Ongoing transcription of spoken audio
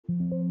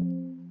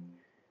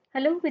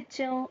Hello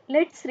bachcho,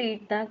 let's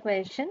read the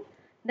question.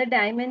 The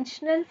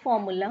dimensional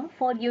formula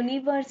for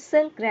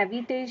universal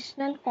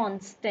gravitational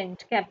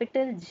constant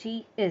capital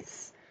G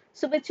is.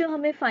 So बच्चों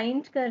हमें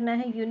find करना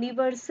है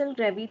universal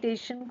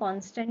gravitation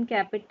constant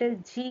capital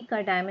G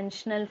का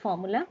dimensional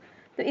formula.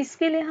 तो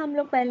इसके लिए हम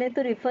लोग पहले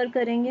तो refer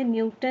करेंगे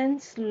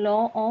न्यूटन्स लॉ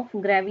ऑफ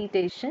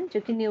ग्रेविटेशन, जो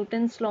कि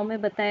न्यूटन्स लॉ में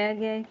बताया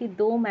गया है कि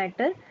दो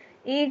मैटर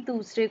एक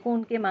दूसरे को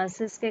उनके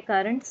मासेस के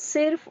कारण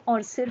सिर्फ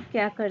और सिर्फ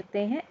क्या करते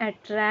हैं,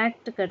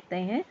 अट्रैक्ट करते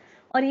हैं।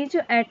 और ये जो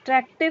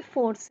अट्रैक्टिव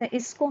फोर्स है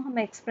इसको हम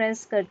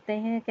एक्सप्रेस करते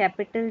हैं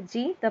capital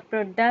G, the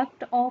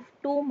product of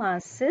to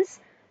masses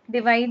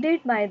divided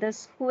by the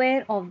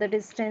square of the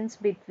distance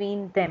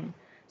between them.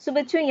 सो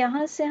बच्चों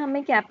यहाँ से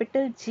हमें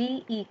कैपिटल जी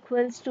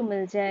इक्वल्स टू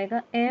मिल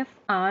जाएगा F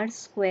R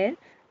square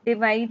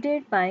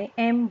divided by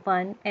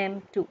m1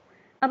 m2।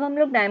 अब हम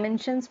लोग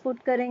डायमेंशंस पुट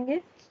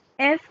करेंगे।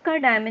 f का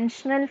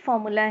डायमेंशनल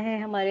फॉर्मूला है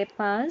हमारे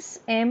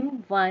पास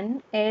m1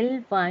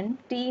 l1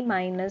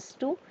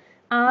 t-2।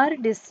 r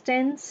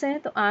distance है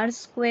तो r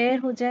स्क्वायर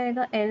हो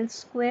जाएगा l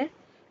square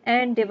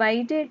and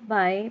divided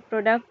by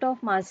product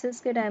of masses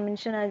के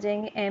डायमेंशन आ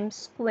जाएंगे m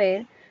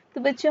स्क्वायर।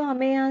 तो बच्चों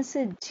हमें यहाँ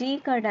से g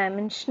का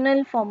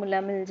डायमेंशनल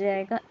फॉर्मूला मिल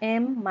जाएगा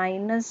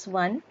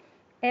m-1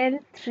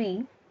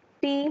 l3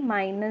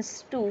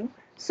 t-2।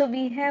 So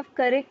we have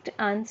correct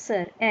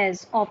answer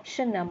as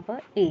option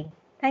number A.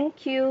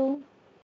 Thank you.